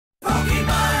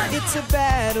it's a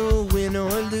battle, win or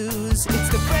lose. It's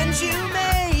the friends you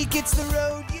make, it's the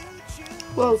road you choose.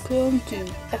 Welcome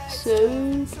to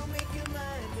episode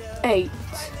 8,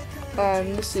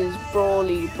 and this is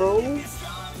Brawley Brawls.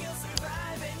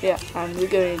 Yeah, and we're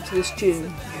going into this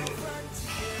gym.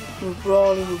 We're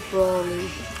Brawley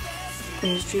in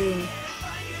this gym.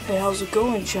 Hey, how's it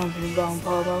going, champion bound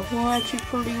Palmer? Well, actually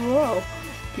pretty well.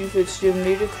 Dewford Gym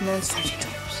leader commands 20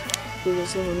 times.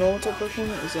 Because if a normal type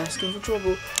Pokemon is asking for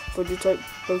trouble, Fudgy type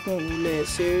Pokemon will lay a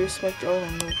serious spectacle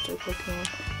on normal type Pokemon.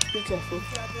 Be careful,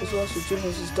 as well as the gym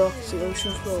is as dark as the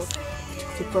ocean floor.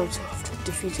 Get brighter after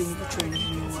defeating the trainers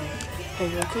in your way. Hey,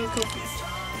 okay, go for it.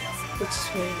 What's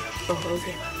this way? Oh,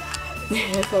 okay.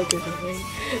 Yeah, I felt good already.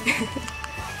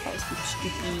 That's the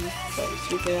stupid. Right,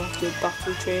 so we're gonna have to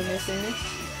battle trainers in this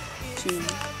to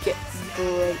get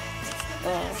great,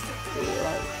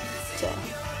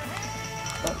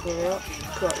 back way up.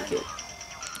 Quite good.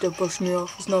 Don't brush me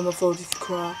off, it's not my fault if you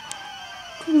cry.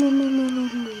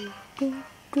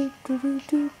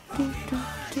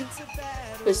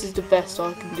 This is the best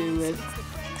I can do with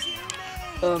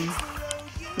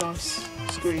nice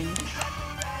screen.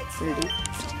 Really.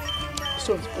 This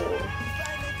one's bored.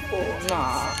 Or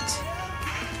not.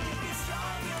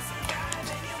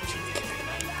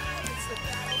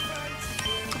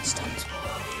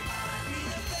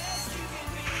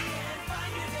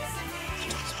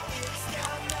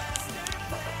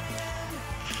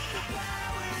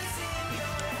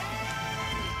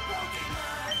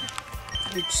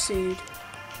 Huge seed.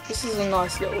 This is a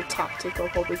nice little tactic I'll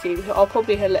probably keep. I'll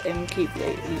probably let him keep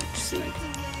the leech seed.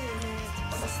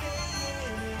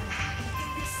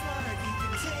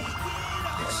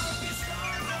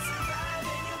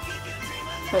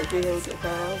 Hopefully he'll get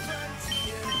paralyzed.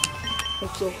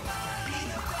 That's all.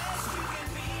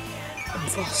 I'm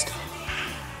faster.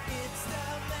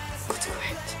 Good to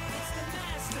it.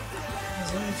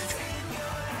 There's only to drink.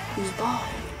 Who's by?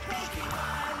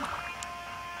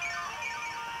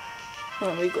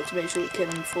 Well, we've got to make sure we kill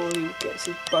him before he gets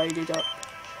his bided up.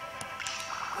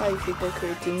 I think I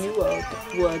created a new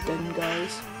word then,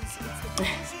 guys.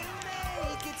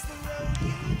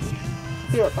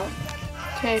 Be right back.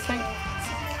 Okay, thank you.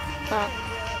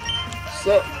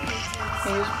 So,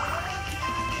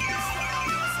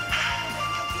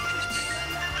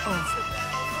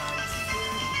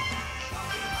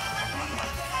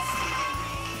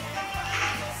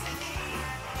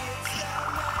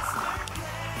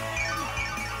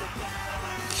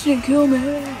 she didn't kill me.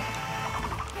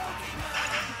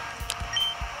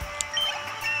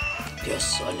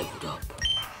 Yes, I leveled up.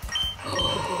 Oh,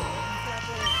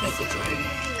 Mega Drain.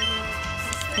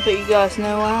 I bet you guys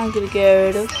know what I'm gonna get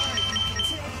rid of.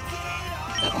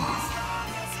 That one.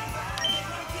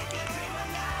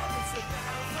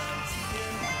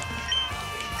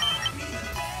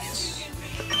 Yes.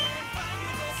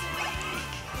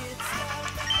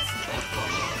 That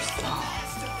ball is gone.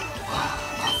 Wow,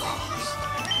 I lost.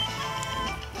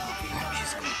 And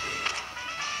she's gonna be.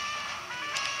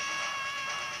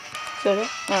 Is that it?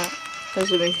 Alright. Let's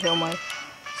let me heal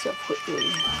myself quickly.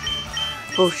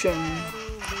 Potion.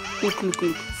 Look, look,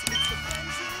 look.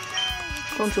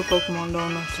 Control Pokemon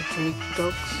don't have to treat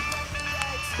dogs.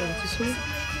 Yeah, this way.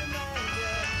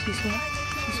 This way.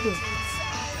 This way.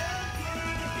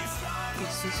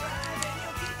 Yes, this way.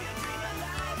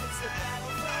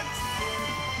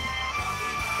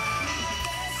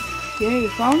 Yeah, you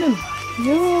found him.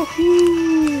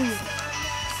 Yahoo!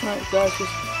 Right, guys,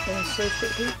 just gonna save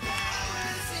quickly.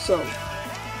 So,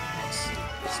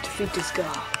 let's defeat this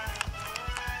guy.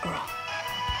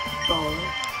 Brawley.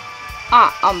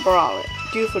 I'm Brawley,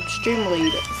 Dewford Gym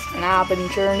leader, and I've been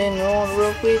turned into one of the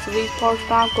real quick to these parts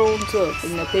I've gone tough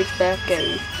in the pitch black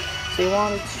cave. So you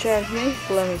wanted to challenge me?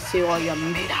 Let me see what you're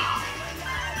made of.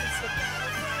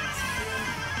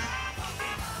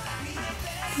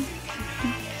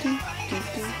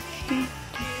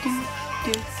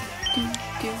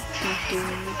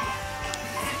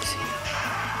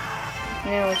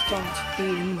 Now it's time to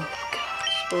beat him up.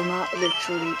 Well, not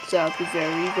literally, that would be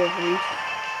very, very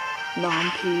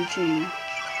non-PG.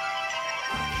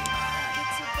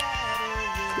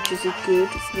 Which is a good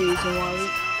reason why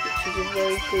which is a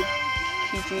very good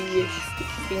PG-ish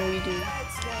thing we do.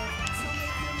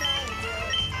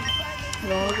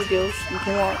 And all the videos you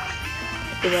can watch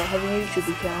without having a YouTube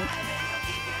account.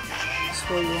 That's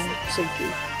for your own safety.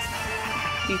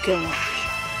 You can watch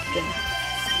them.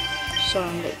 Sorry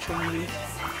I'm lecturing you.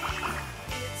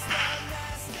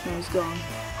 No, he's gone.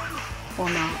 Or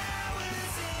not.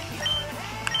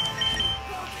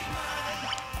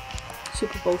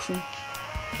 Super potion.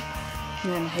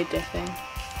 And then I hate that thing.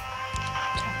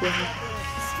 Top with him.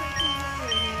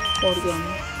 What again?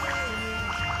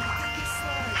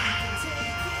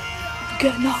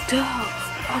 Get knocked out!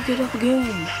 I'll get up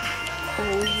again!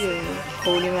 Oh yeah,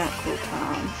 holy mackerel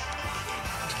time.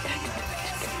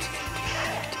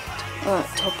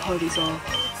 Top parties are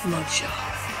mud shot.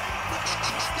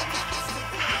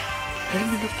 Hit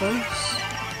him in the face.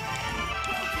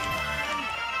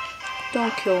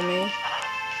 Don't kill me.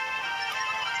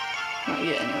 Not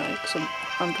yet anyway, because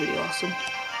I'm pretty awesome.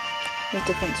 With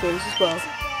defense waves as well.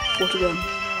 What again?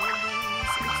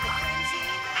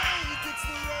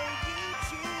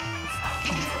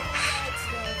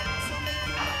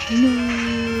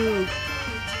 No!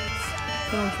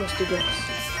 Down for us to death.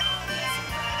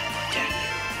 Damn you.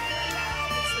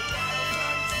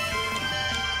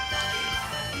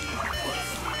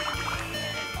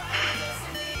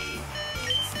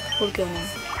 What again now?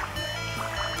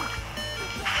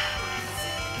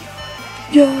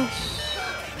 Yes!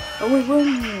 And we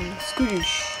win!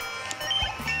 Scoosh!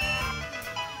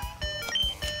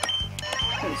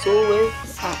 It's always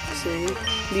Axie,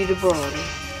 leader Brawley.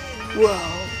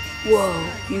 Wow, whoa,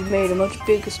 you've made a much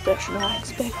bigger special than I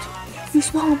expected. You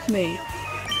swamped me.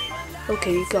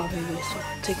 Okay, you got me this one.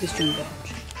 Take this gym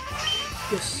badge.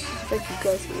 Yes, thank you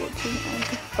guys for watching and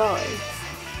goodbye.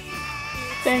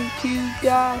 Thank you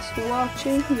guys for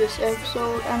watching this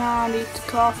episode, and I need to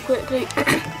cough quickly.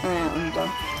 I'm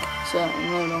done. So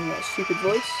I'm no longer a stupid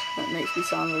voice that makes me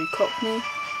sound very cockney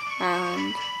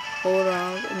and all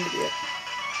around an idiot.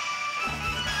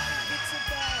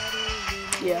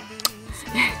 Yeah.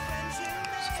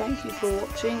 So thank you for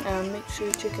watching, and make sure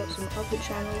you check out some other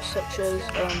channels such as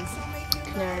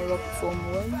Canary Rob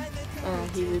Performer Win.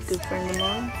 He was a good friend of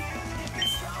mine.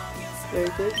 Very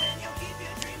good.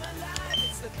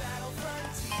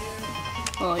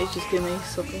 Oh, he's just giving me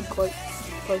something quite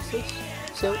priceless.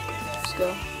 Silk,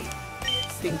 Scar,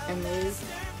 Pink Emerald,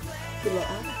 good like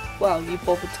that. Wow, you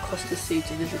bothered to cross the sea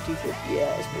to visit Dewford.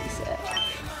 Yeah, it's pretty sad.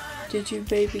 Did you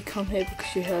maybe come here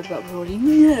because you heard about Brawley?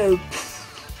 No!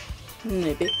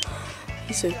 Maybe.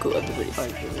 He's so cool, everybody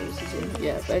likes him.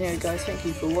 Yeah, but anyway guys, thank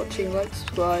you for watching, like,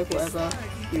 subscribe, whatever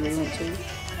you really want to.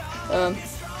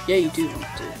 Yeah, you do want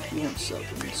to. You want to sub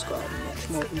and subscribe and watch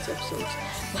more of these episodes.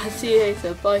 I'll see you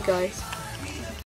later, bye guys.